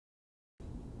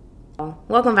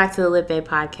Welcome back to the LBP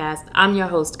podcast. I'm your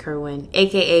host, Kerwin,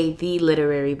 aka the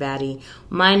Literary Baddie.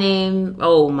 My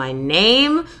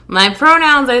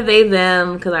pronouns are they,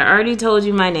 them, because I already told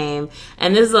you my name.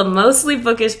 And this is a mostly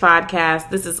bookish podcast.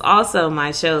 This is also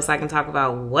my show, so I can talk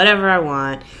about whatever I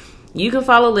want. You can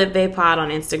follow LBP Pod on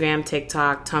Instagram,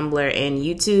 TikTok, Tumblr, and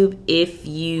YouTube if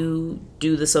you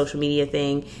do the social media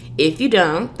thing. If you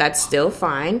don't, that's still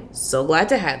fine. So glad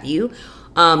to have you.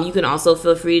 You can also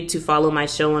feel free to follow my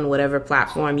show on whatever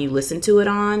platform you listen to it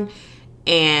on.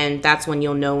 And that's when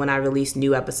you'll know when I release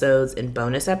new episodes and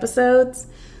bonus episodes.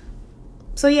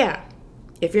 So yeah,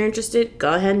 if you're interested,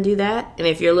 go ahead and do that. And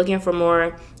if you're looking for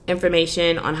more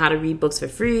information on how to read books for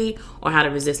free or how to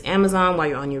resist Amazon while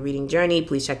you're on your reading journey,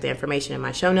 please check the information in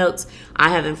my show notes. I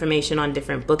have information on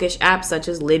different bookish apps such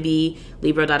as Libby,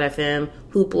 Libro.fm,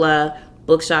 Hoopla,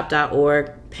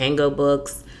 Bookshop.org, Pango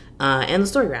Books, and the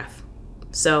Storygraph.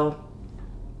 So,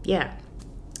 yeah,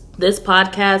 this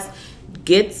podcast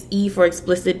gets E for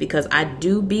explicit because I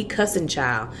do be cussing,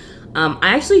 child.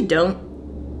 I actually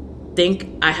don't think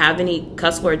I have any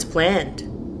cuss words planned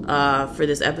for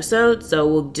this episode, so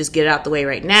we'll just get it out the way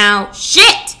right now.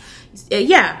 Shit!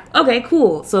 Yeah, okay,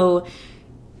 cool. So,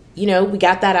 we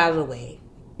got that out of the way.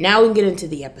 Now we can get into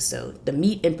the episode. The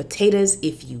meat and potatoes,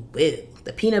 if you will.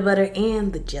 The peanut butter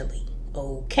and the jelly.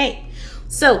 Okay,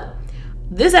 so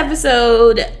this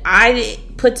episode, I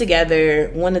put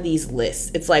together one of these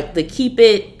lists. It's like the keep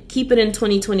it in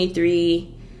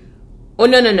 2023. Or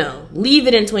no. Leave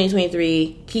it in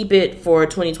 2023. Keep it for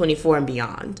 2024 and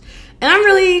beyond. And I'm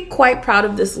really quite proud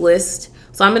of this list.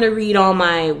 So I'm going to read all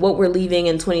what we're leaving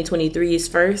in 2023's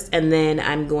first. And then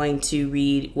I'm going to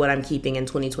read what I'm keeping in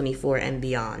 2024 and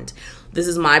beyond. This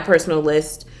is my personal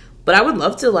list. But I would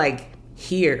love to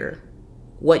hear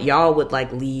what y'all would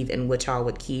leave and what y'all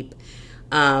would keep.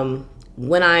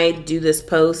 When I do this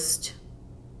post,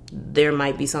 there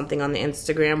might be something on the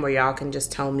Instagram where y'all can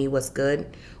just tell me what's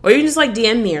good, or you can just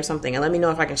DM me or something and let me know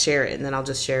if I can share it, and then I'll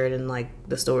just share it in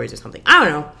the stories or something. I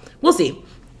don't know. We'll see.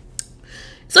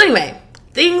 So anyway,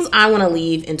 things I want to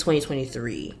leave in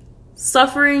 2023.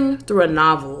 Suffering through a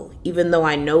novel, even though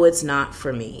I know it's not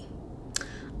for me.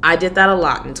 I did that a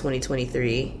lot in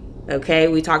 2023. Okay.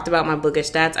 We talked about my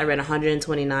bookish stats. I read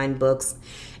 129 books.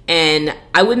 And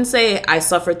I wouldn't say I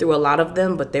suffered through a lot of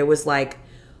them, but there was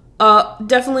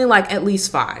definitely at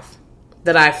least 5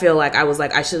 that I feel I was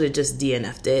I should have just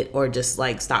DNF'd it or just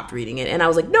stopped reading it. And I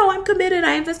was no, I'm committed.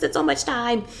 I invested so much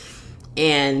time.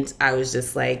 And I was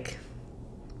just I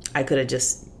could have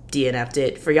just DNF'd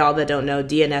it. For y'all that don't know,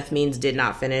 DNF means did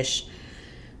not finish.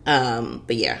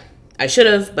 But yeah, I should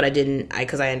have, but I didn't,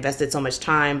 because I invested so much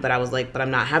time. But I was but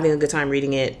I'm not having a good time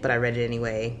reading it. But I read it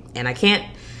anyway. And I can't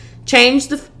change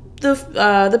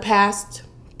the past,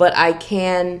 but I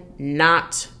can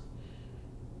not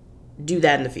do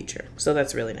that in the future. So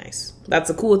that's really nice. That's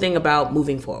a cool thing about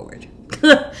moving forward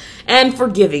and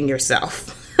forgiving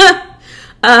yourself.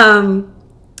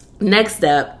 Next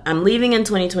up, I'm leaving in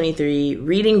 2023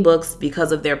 reading books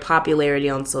because of their popularity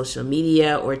on social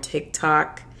media or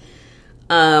TikTok.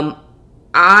 I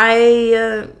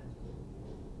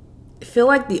feel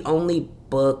the only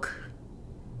book.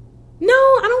 No,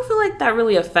 I don't feel that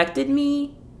really affected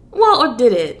me. Well, or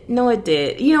did it? No, it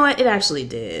did. You know what? It actually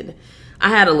did. I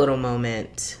had a little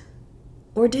moment.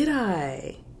 Or did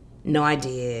I? No, I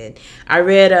did. I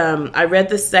read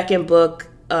the second book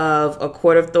of A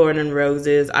Court of Thorn and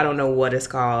Roses. I don't know what it's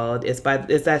called. It's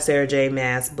that Sarah J.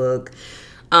 Maas book.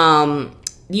 That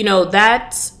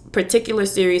particular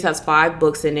series has 5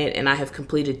 books in it, and I have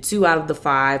completed 2 out of the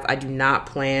 5. I do not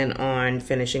plan on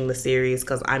finishing the series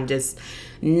because I'm just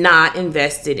not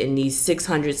invested in these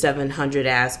 600, 700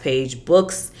 ass page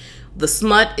books. The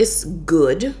smut is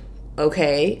good.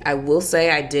 Okay. I will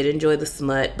say I did enjoy the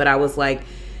smut, but I was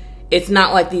it's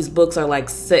not these books are out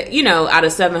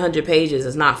of 700 pages,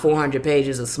 it's not 400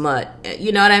 pages of smut.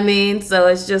 You know what I mean? So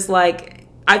it's just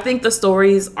I think the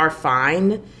stories are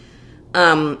fine.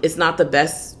 It's not the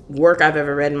best work I've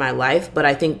ever read in my life, but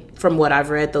I think from what I've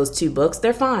read, those 2 books,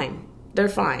 they're fine. They're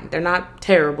fine. They're not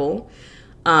terrible.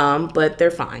 But they're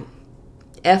fine.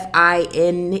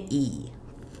 F-I-N-E.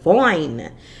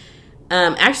 Fine.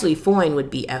 Actually, foine would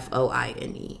be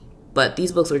F-O-I-N-E. But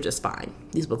these books were just fine.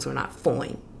 These books were not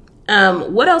foine.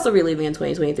 What else are we leaving in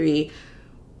 2023?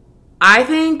 I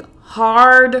think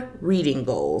hard reading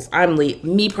goals.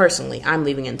 Me personally, I'm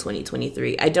leaving in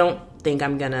 2023. I don't think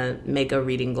I'm gonna make a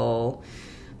reading goal.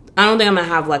 I don't think I'm gonna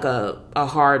have a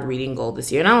hard reading goal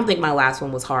this year. And I don't think my last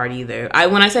one was hard either.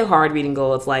 When I say hard reading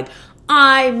goal, it's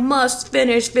I must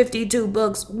finish 52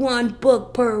 books, 1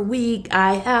 book per week.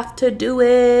 I have to do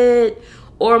it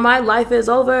or my life is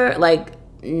over.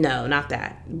 no, not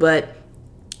that. But,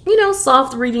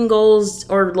 soft reading goals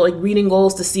or like reading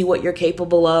goals to see what you're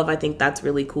capable of. I think that's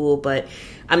really cool, but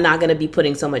I'm not going to be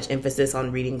putting so much emphasis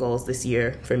on reading goals this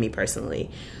year for me personally.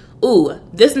 Ooh,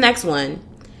 this next one.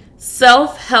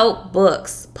 Self-help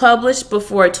books published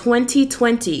before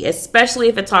 2020, especially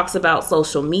if it talks about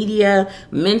social media,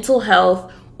 mental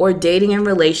health, or dating and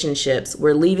relationships.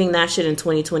 We're leaving that shit in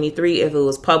 2023 if it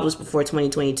was published before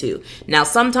 2022. Now,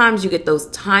 sometimes you get those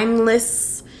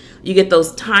timeless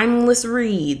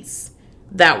reads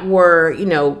that were,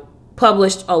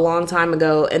 published a long time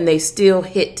ago and they still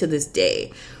hit to this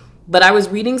day. But I was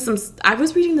reading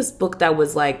this book that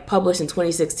was like published in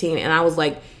 2016 and I was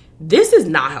like, this is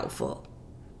not helpful.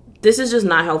 This is just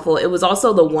not helpful. It was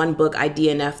also the one book I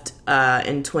DNF'd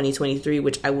in 2023,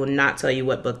 which I will not tell you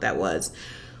what book that was.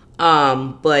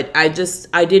 But I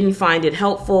didn't find it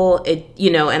helpful.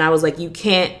 And I was like, you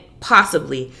can't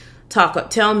possibly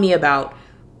tell me about,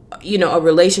 a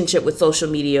relationship with social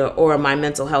media or my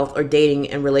mental health or dating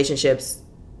and relationships.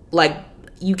 Like,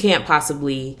 you can't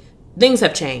possibly, things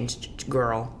have changed,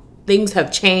 girl. Things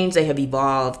have changed. They have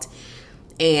evolved.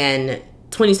 And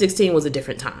 2016 was a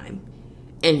different time.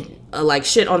 And like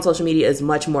shit on social media is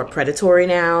much more predatory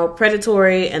now.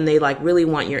 And they like really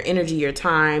want your energy, your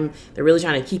time. They're really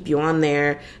trying to keep you on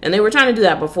there. And they were trying to do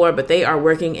that before, but they are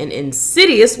working in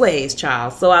insidious ways,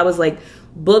 child. So I was like,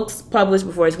 books published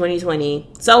before 2020,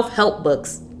 self-help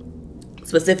books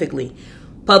specifically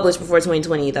published before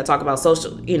 2020 that talk about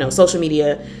social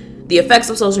media, the effects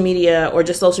of social media or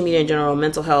just social media in general,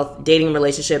 mental health, dating,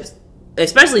 relationships,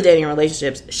 especially dating and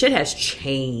relationships. Shit has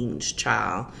changed,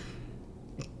 child.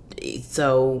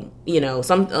 So, you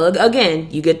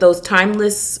get those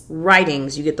timeless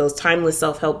writings, you get those timeless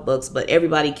self-help books, but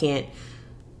everybody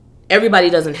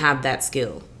doesn't have that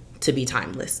skill to be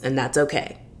timeless, and that's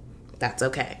okay. That's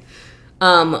okay.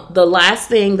 The last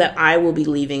thing that I will be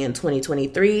leaving in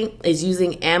 2023 is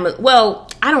using Amazon. Well,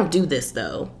 I don't do this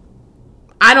though.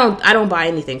 I don't buy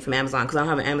anything from Amazon because I don't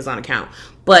have an Amazon account,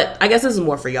 but I guess this is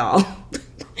more for y'all.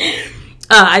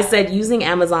 I said using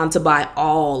Amazon to buy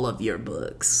all of your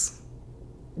books.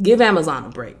 Give Amazon a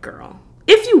break, girl.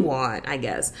 If you want, I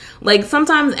guess. Like,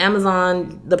 sometimes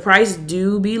Amazon, the price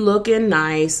do be looking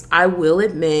nice. I will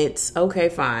admit. Okay,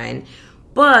 fine.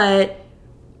 But,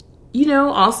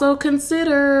 also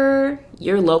consider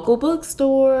your local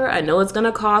bookstore. I know it's going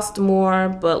to cost more,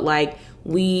 but, like,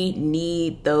 we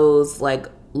need those, like,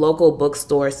 local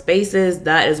bookstore spaces.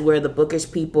 That is where the bookish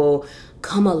people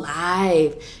come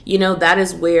alive. That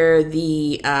is where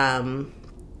the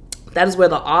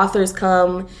authors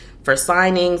come for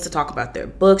signings to talk about their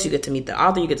books. You get to meet the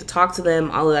author, you get to talk to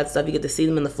them, all of that stuff. You get to see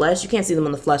them in the flesh. You can't see them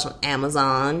in the flesh on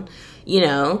Amazon,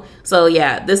 So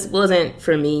yeah, this wasn't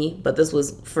for me, but this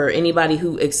was for anybody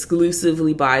who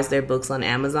exclusively buys their books on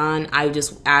Amazon. I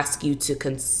just ask you to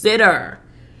consider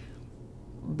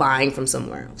buying from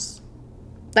somewhere else.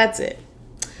 That's it.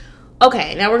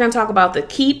 Okay, now we're going to talk about the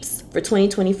keeps for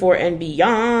 2024 and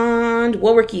beyond.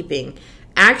 What we're keeping.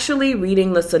 Actually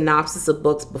reading the synopsis of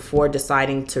books before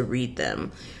deciding to read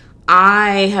them.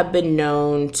 I have been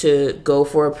known to go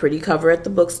for a pretty cover at the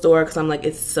bookstore because I'm like,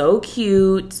 it's so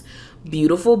cute.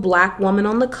 Beautiful black woman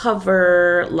on the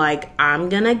cover. Like, I'm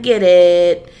going to get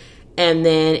it. And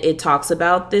then it talks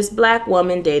about this black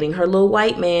woman dating her little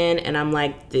white man. And I'm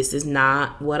like, this is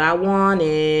not what I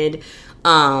wanted.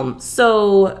 And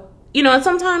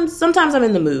sometimes I'm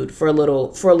in the mood for a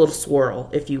little swirl,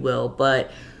 if you will.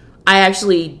 But I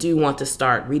actually do want to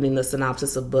start reading the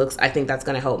synopsis of books. I think that's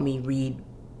going to help me read,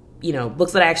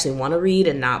 books that I actually want to read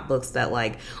and not books that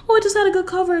like, oh, it just had a good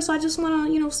cover, so I just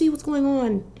want to, see what's going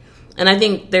on. And I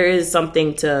think there is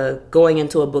something to going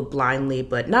into a book blindly,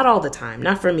 but not all the time.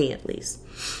 Not for me, at least.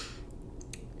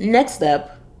 Next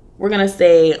up, we're going to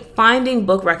say finding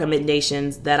book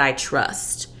recommendations that I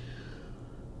trust.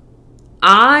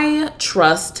 I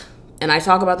trust, and I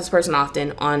talk about this person often,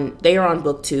 they are on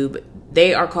BookTube.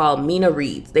 They are called Mina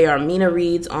Reads. They are Mina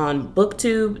Reads on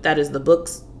BookTube. That is the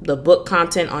book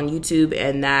content on YouTube.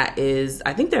 And that is,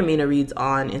 I think they're Mina Reads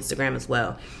on Instagram as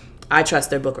well. I trust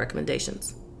their book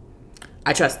recommendations.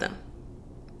 I trust them.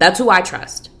 That's who I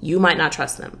trust. You might not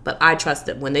trust them, but I trust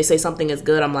them. When they say something is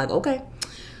good, I'm like, okay.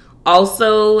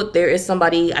 Also, there is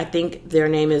somebody, I think their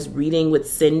name is Reading with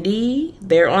Cindy.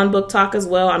 They're on Book Talk as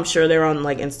well. I'm sure they're on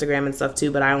like Instagram and stuff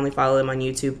too, but I only follow them on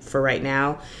YouTube for right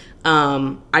now.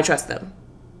 I trust them.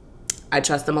 I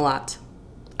trust them a lot.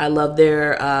 I love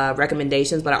their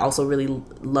recommendations, but I also really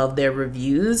love their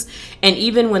reviews. And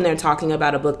even when they're talking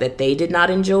about a book that they did not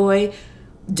enjoy,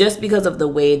 just because of the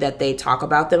way that they talk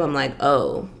about them, I'm like,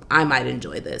 oh, I might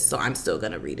enjoy this, so I'm still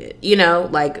going to read it.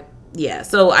 yeah,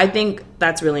 so I think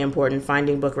that's really important,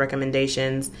 finding book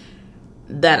recommendations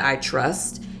that I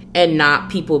trust and not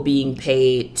people being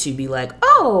paid to be like,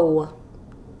 oh,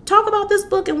 talk about this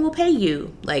book and we'll pay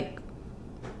you. Like,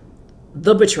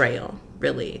 the betrayal,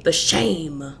 really. The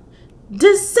shame.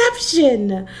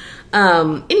 Deception.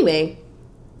 Anyway,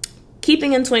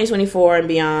 keeping in 2024 and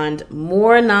beyond,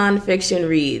 more nonfiction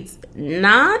reads.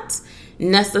 Not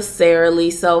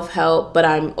necessarily self-help, but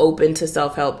I'm open to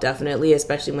self-help definitely,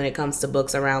 especially when it comes to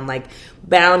books around like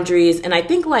boundaries. And I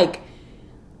think like,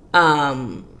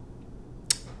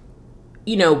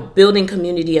 you know, building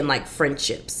community and like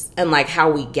friendships and like how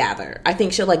we gather. I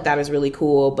think shit like that is really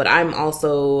cool, but I'm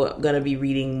also going to be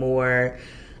reading more,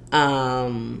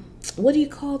 what do you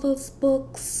call those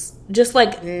books? Just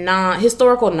like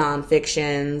historical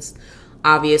nonfictions,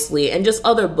 obviously, and just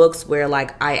other books where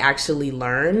like I actually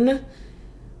learn,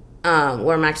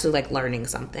 where I'm actually like learning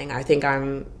something. I think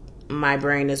my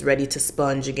brain is ready to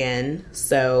sponge again,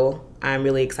 so I'm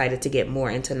really excited to get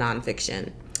more into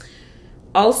nonfiction.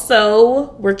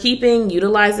 Also, we're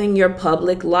utilizing your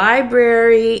public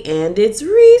library and its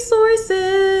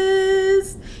resources.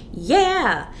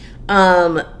 Yeah.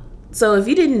 So if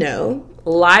you didn't know,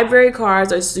 library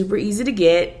cards are super easy to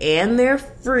get and they're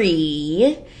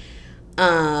free.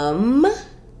 And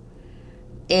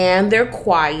they're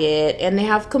quiet and they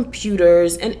have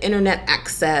computers and internet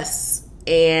access.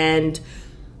 And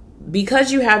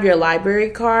because you have your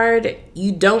library card,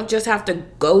 you don't just have to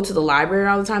go to the library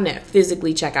all the time to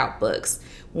physically check out books.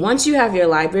 Once you have your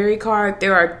library card,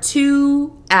 there are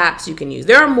 2 apps you can use.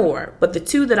 There are more, but the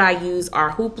 2 that I use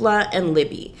are Hoopla and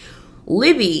Libby.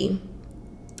 Libby,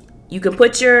 you can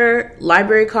put your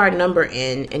library card number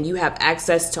in and you have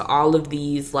access to all of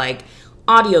these like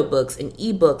audiobooks and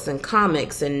ebooks and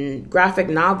comics and graphic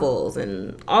novels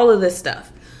and all of this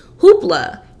stuff.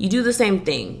 Hoopla, you do the same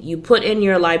thing. You put in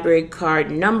your library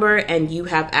card number and you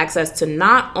have access to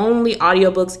not only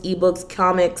audiobooks, ebooks,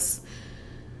 comics,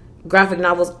 graphic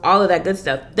novels, all of that good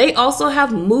stuff. They also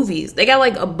have movies. They got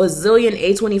like a bazillion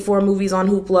A24 movies on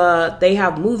Hoopla. They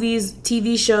have movies,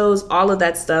 TV shows, all of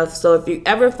that stuff. So if you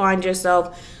ever find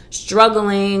yourself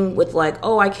struggling with like,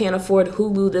 oh, I can't afford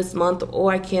Hulu this month,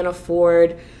 or I can't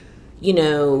afford, you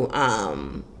know,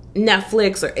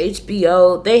 Netflix or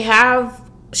HBO, they have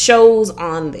shows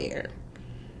on there.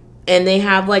 And they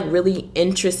have like really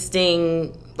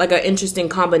interesting, like an interesting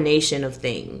combination of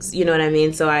things. You know what I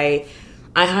mean? So I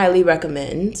highly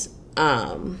recommend,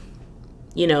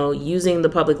 you know, using the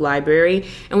public library.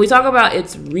 And we talk about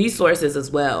its resources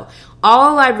as well.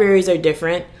 All libraries are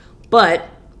different, but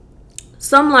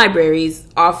some libraries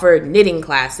offer knitting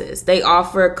classes. They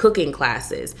offer cooking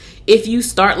classes. If you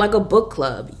start like a book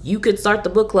club, you could start the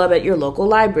book club at your local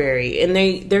library. And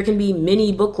there can be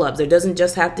many book clubs. There doesn't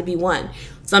just have to be one.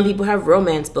 Some people have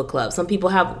romance book clubs. Some people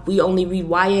have we only read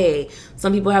YA.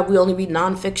 Some people have we only read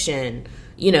nonfiction.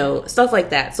 You know, stuff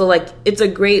like that. So like it's a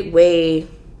great way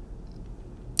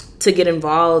to get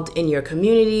involved in your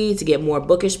community, to get more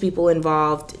bookish people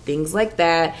involved, things like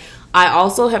that. I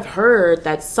also have heard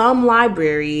that some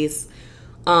libraries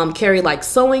carry like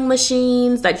sewing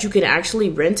machines that you can actually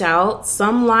rent out.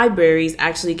 Some libraries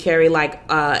actually carry like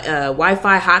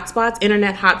Wi-Fi hotspots,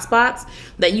 internet hotspots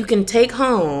that you can take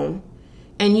home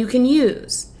and you can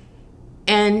use.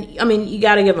 And I mean, you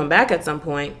got to give them back at some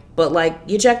point, but like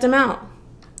you checked them out.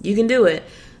 You can do it.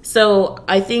 So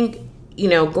I think, you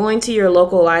know, going to your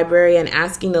local library and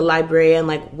asking the librarian,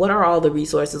 like, what are all the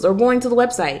resources, or going to the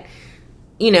website,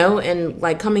 you know, and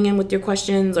like coming in with your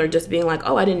questions, or just being like,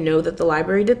 oh, I didn't know that the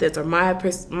library did this, or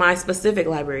my specific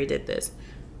library did this.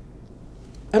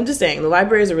 I'm just saying, the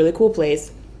library is a really cool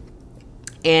place.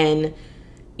 And,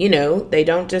 you know, they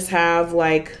don't just have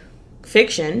like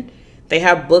fiction. They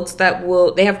have books they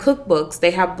have cookbooks.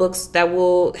 They have books that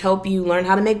will help you learn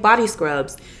how to make body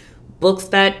scrubs. Books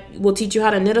that will teach you how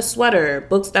to knit a sweater.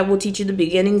 Books that will teach you the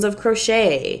beginnings of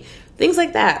crochet. Things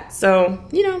like that. So,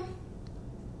 you know,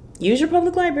 use your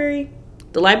public library.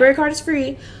 The library card is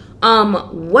free.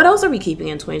 What else are we keeping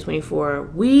in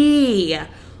 2024? We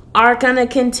are going to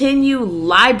continue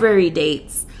library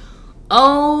dates.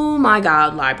 Oh my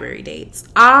God, library dates.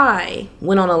 I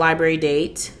went on a library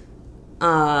date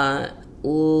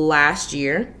last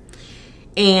year,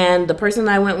 and the person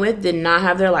that I went with did not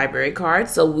have their library card.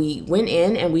 So we went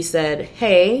in and we said,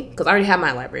 hey, because I already have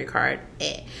my library card.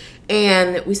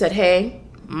 And we said, hey,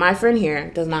 my friend here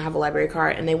does not have a library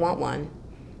card and they want one.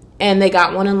 And they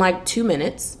got one in like 2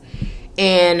 minutes.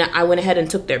 And I went ahead and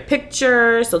took their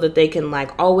picture so that they can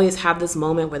like always have this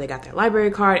moment where they got their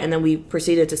library card. And then we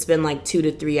proceeded to spend like 2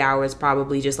 to 3 hours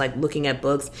probably just like looking at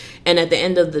books. And at the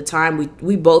end of the time,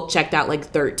 we both checked out like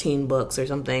 13 books or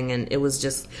something. And it was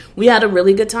just, we had a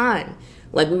really good time.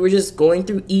 Like we were just going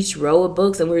through each row of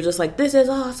books and we were just like, this is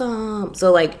awesome.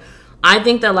 So like, I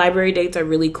think that library dates are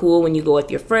really cool when you go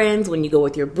with your friends, when you go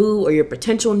with your boo or your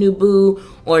potential new boo,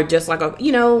 or just like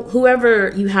whoever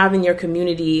you have in your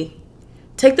community.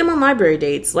 Take them on library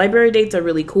dates. Library dates are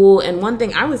really cool. And one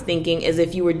thing I was thinking is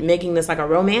if you were making this like a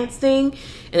romance thing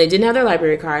and they didn't have their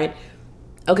library card,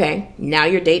 okay, now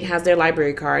your date has their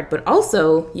library card. But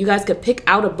also, you guys could pick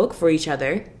out a book for each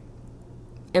other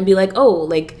and be like, oh,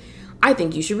 like, I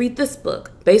think you should read this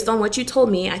book. Based on what you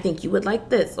told me, I think you would like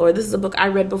this. Or this is a book I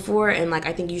read before and like,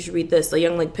 I think you should read this. So you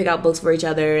can like pick out books for each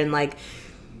other and like,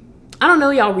 I don't know,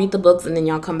 y'all read the books and then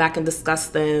y'all come back and discuss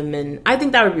them. And I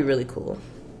think that would be really cool.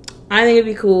 I think it'd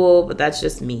be cool, but that's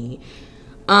just me.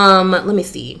 Let me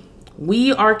see.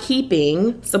 We are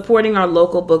supporting our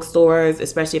local bookstores,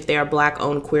 especially if they are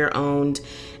Black-owned, queer-owned,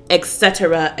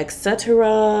 etc.,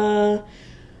 etc.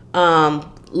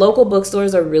 Local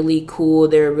bookstores are really cool.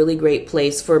 They're a really great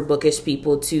place for bookish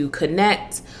people to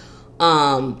connect,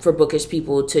 for bookish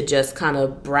people to just kind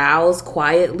of browse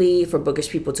quietly, for bookish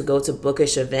people to go to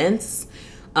bookish events.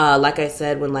 Like I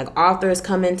said, when like authors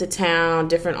come into town,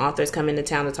 different authors come into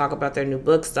town to talk about their new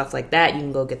books, stuff like that, you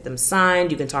can go get them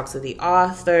signed. You can talk to the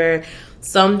author.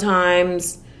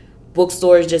 Sometimes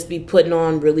bookstores just be putting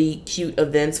on really cute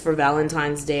events for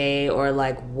Valentine's Day or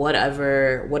like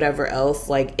whatever else.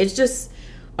 Like it's just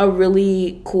a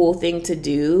really cool thing to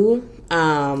do.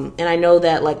 And I know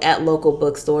that like at local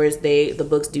bookstores, the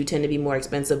books do tend to be more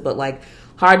expensive, but like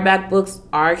hardback books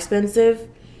are expensive.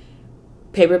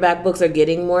 Paperback books are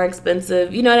getting more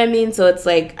expensive. You know what I mean? So it's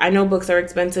like, I know books are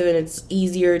expensive and it's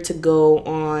easier to go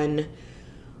on,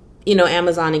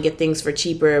 Amazon and get things for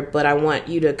cheaper. But I want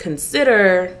you to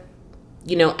consider,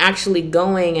 actually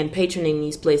going and patroning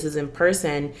these places in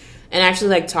person and actually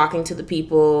like talking to the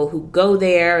people who go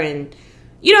there. And,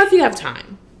 if you have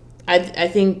time, I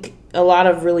think a lot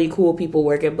of really cool people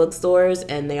work at bookstores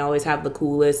and they always have the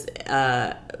coolest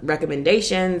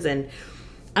recommendations. And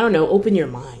I don't know, open your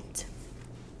mind.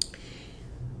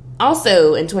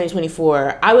 Also, in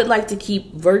 2024, I would like to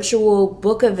keep virtual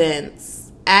book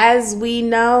events. As we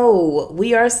know,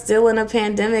 we are still in a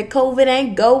pandemic. COVID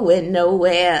ain't going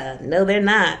nowhere. No, they're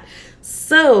not.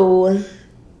 So,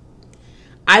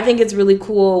 I think it's really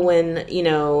cool when,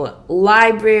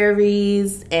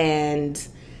 libraries and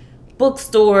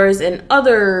bookstores and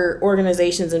other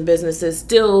organizations and businesses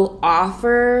still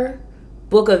offer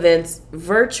book events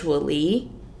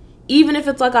virtually. Even if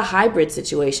it's like a hybrid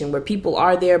situation where people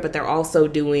are there, but they're also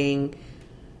doing,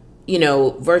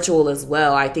 virtual as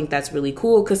well. I think that's really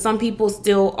cool because some people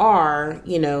still are,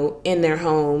 in their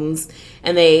homes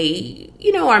and they,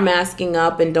 are masking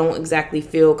up and don't exactly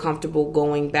feel comfortable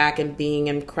going back and being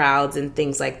in crowds and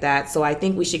things like that. So I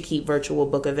think we should keep virtual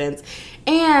book events.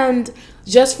 And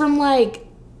just from like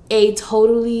a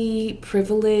totally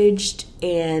privileged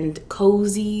and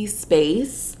cozy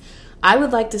space, I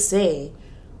would like to say,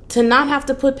 to not have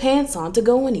to put pants on to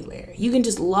go anywhere. You can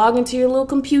just log into your little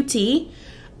computee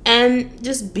and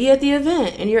just be at the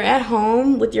event. And you're at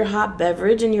home with your hot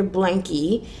beverage and your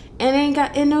blankie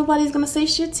and nobody's gonna say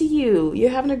shit to you.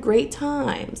 You're having a great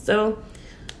time. So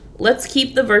let's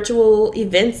keep the virtual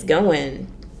events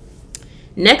going.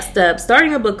 Next up,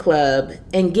 starting a book club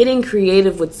and getting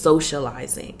creative with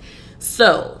socializing.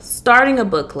 So, starting a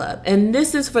book club, and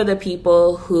this is for the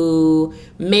people who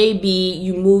maybe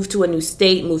you move to a new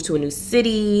state, move to a new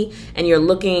city, and you're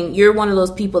one of those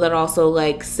people that also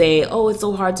like say, oh, it's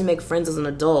so hard to make friends as an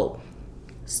adult.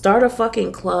 Start a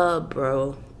fucking club,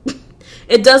 bro.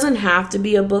 It doesn't have to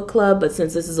be a book club, but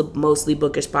since this is a mostly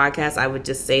bookish podcast, I would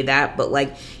just say that, but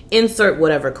like insert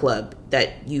whatever club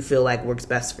that you feel like works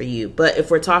best for you. But if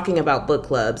we're talking about book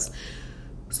clubs,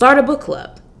 start a book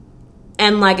club.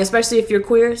 And like, especially if you're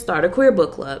queer, start a queer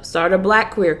book club, start a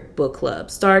Black queer book club,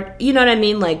 you know what I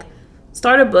mean? Like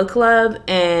start a book club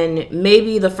and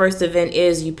maybe the first event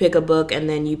is you pick a book and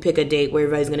then you pick a date where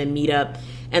everybody's going to meet up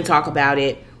and talk about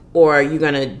it, or you're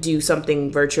going to do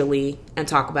something virtually and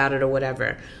talk about it or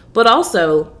whatever. But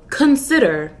also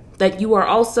consider that you are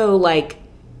also like,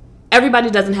 everybody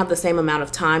doesn't have the same amount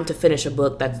of time to finish a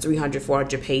book that's 300,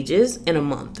 400 pages in a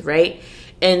month, right?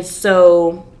 And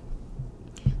so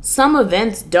some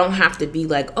events don't have to be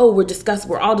like, oh,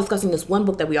 we're all discussing this one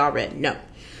book that we all read. No.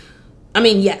 I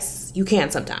mean, yes, you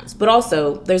can sometimes, but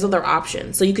also there's other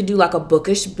options. So you could do like a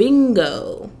bookish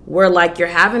bingo where like you're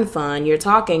having fun, you're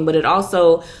talking, but it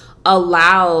also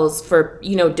allows for,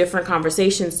 different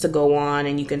conversations to go on,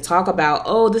 and you can talk about,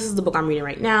 oh, this is the book I'm reading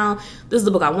right now. This is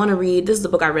the book I want to read. This is the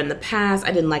book I read in the past.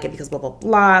 I didn't like it because blah, blah,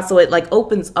 blah. So it like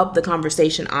opens up the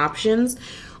conversation options.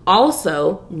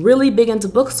 Also, really big into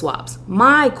book swaps.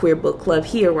 My queer book club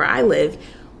here where I live,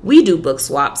 we do book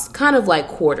swaps kind of like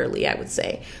quarterly, I would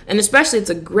say. And especially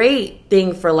it's a great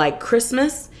thing for like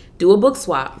Christmas. Do a book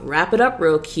swap, wrap it up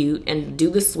real cute and do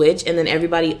the switch. And then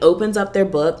everybody opens up their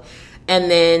book.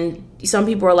 And then some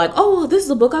people are like, oh, well, this is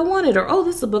the book I wanted, or oh,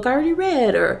 this is the book I already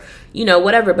read, or,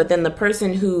 whatever. But then the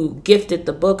person who gifted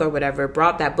the book or whatever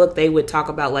brought that book, they would talk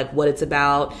about like what it's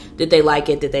about. Did they like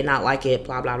it? Did they not like it?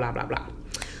 Blah, blah, blah, blah, blah.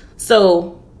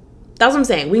 So that's what I'm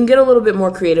saying. We can get a little bit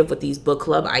more creative with these book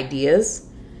club ideas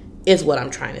is what I'm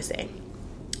trying to say.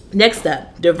 Next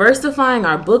up, diversifying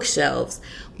our bookshelves.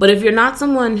 But if you're not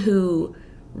someone who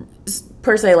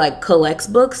per se like collects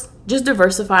books, just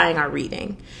diversifying our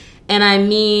reading. And I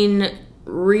mean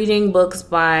reading books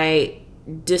by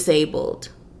disabled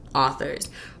authors,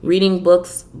 reading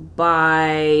books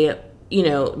by,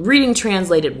 reading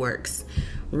translated works,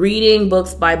 reading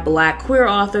books by Black queer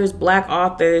authors,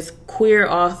 queer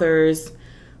authors,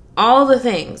 all the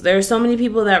things. There are so many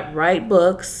people that write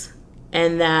books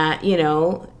and that,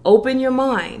 open your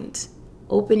mind.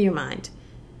 Open your mind.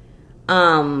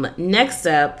 Next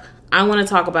up, I want to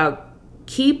talk about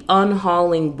keep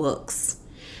unhauling books.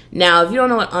 Now, if you don't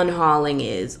know what unhauling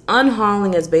is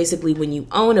basically when you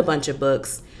own a bunch of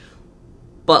books,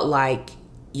 but like,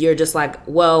 you're just like,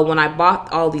 well, when I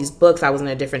bought all these books, I was in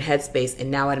a different headspace, and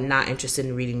now I'm not interested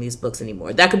in reading these books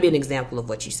anymore. That could be an example of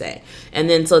what you say. And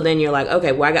then, so then you're like,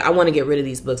 okay, well, I want to get rid of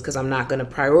these books because I'm not going to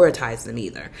prioritize them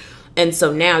either. And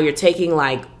so now you're taking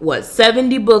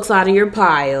 70 books out of your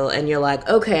pile, and you're like,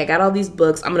 okay, I got all these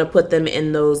books. I'm going to put them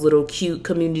in those little cute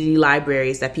community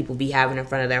libraries that people be having in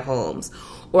front of their homes.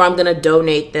 Or I'm going to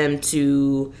donate them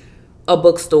to a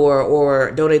bookstore,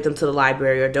 or donate them to the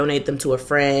library, or donate them to a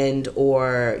friend,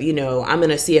 or, I'm going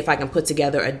to see if I can put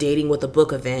together a dating with a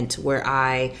book event where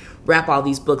I wrap all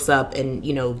these books up and,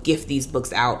 gift these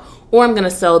books out. Or I'm going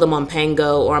to sell them on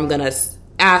Pango, or I'm going to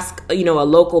ask, a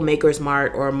local maker's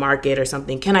mart or a market or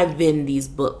something, can I vend these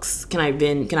books? Can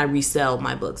I resell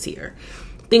my books here?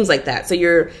 Things like that. So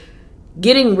you're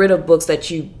getting rid of books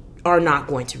that you are not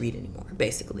going to read anymore,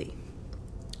 basically,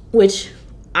 which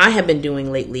I have been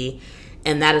doing lately.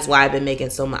 And that is why I've been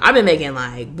making so much. I've been making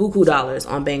like buku dollars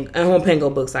on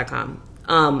pangobooks.com.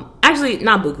 Actually,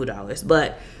 not buku dollars,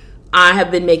 but I have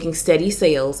been making steady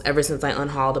sales ever since I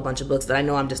unhauled a bunch of books that I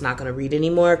know I'm just not going to read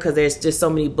anymore, because there's just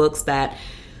so many books that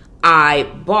I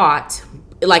bought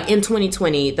like in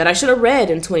 2020 that I should have read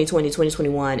in 2020,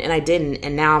 2021, and I didn't.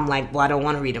 And now I'm like, well, I don't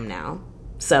want to read them now.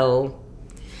 So,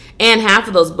 and half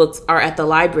of those books are at the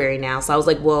library now. So I was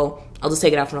like, well, I'll just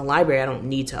take it out from the library. I don't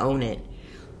need to own it.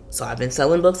 So I've been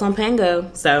selling books on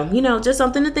Pango. So, just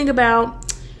something to think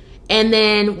about. And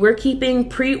then we're keeping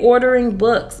pre-ordering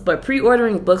books, but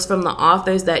pre-ordering books from the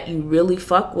authors that you really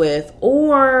fuck with,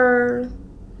 or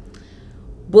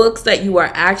books that you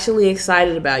are actually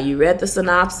excited about. You read the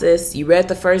synopsis, you read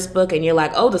the first book, and you're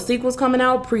like, oh, the sequel's coming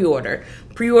out, pre-order.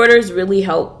 Pre-orders really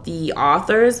help the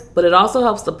authors, but it also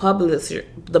helps the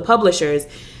publishers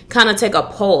kind of take a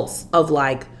pulse of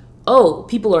like, oh,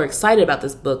 people are excited about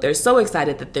this book. They're so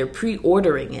excited that they're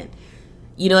pre-ordering it.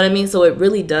 You know what I mean? So it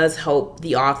really does help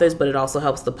the authors, but it also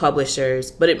helps the publishers.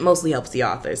 But it mostly helps the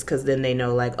authors, because then they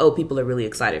know like, oh, people are really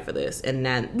excited for this. And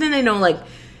then they know like,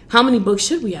 how many books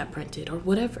should we have printed or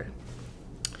whatever.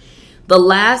 The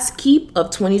last keep of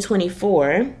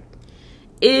 2024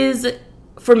 is,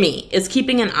 for me, is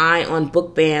keeping an eye on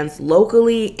book bans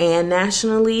locally and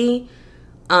nationally.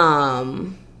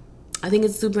 I think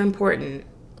it's super important.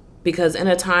 Because in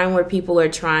a time where people are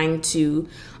trying to,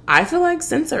 I feel like,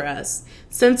 censor us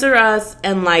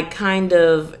and like kind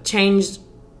of change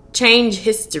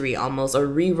history almost, or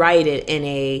rewrite it in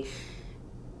a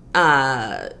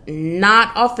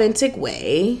not authentic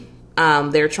way.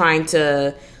 They're trying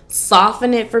to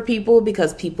soften it for people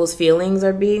because people's feelings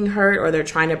are being hurt, or they're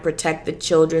trying to protect the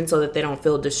children so that they don't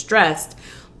feel distressed.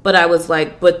 But I was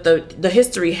like, but the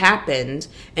history happened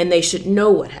and they should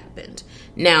know what happened.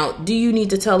 Now, do you need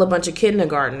to tell a bunch of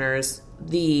kindergartners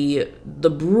the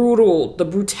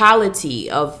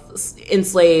brutality of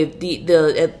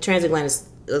the transatlantic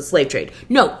slave trade?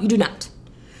 No, you do not.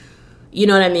 You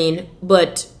know what I mean?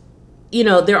 But,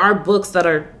 there are books that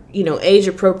are, age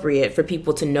appropriate for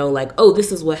people to know, like, oh,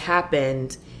 this is what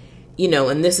happened,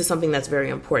 and this is something that's very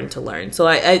important to learn. So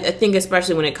I think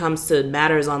especially when it comes to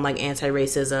matters on like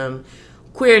anti-racism,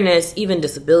 queerness, even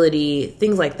disability,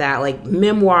 things like that, like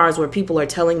memoirs where people are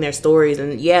telling their stories,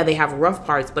 and yeah, they have rough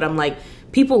parts, but I'm like,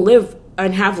 people live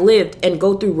and have lived and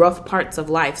go through rough parts of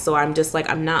life. So I'm just like,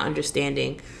 I'm not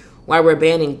understanding why we're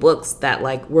banning books that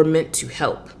like were meant to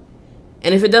help.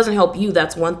 And if it doesn't help you,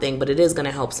 that's one thing, but it is going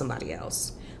to help somebody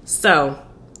else. So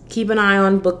keep an eye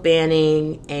on book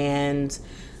banning, and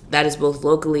that is both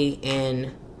locally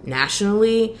and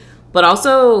nationally, but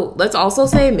also, let's also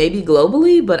say maybe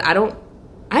globally, but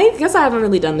I guess I haven't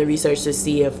really done the research to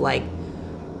see if like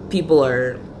people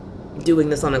are doing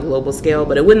this on a global scale,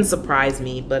 but it wouldn't surprise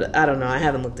me, but I don't know. I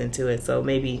haven't looked into it. So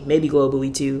maybe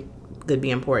globally too could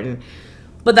be important.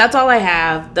 But that's all I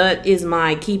have. That is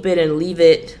my keep it and leave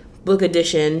it book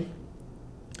edition.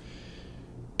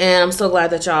 And I'm so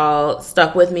glad that y'all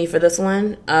stuck with me for this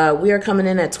one. We are coming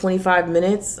in at 25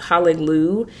 minutes.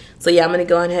 Hallelujah. So yeah, I'm going to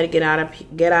go ahead and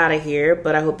get out of here.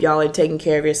 But I hope y'all are taking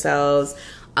care of yourselves.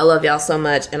 I love y'all so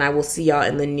much. And I will see y'all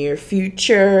in the near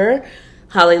future.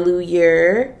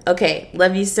 Hallelujah. Okay.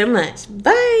 Love you so much.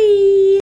 Bye.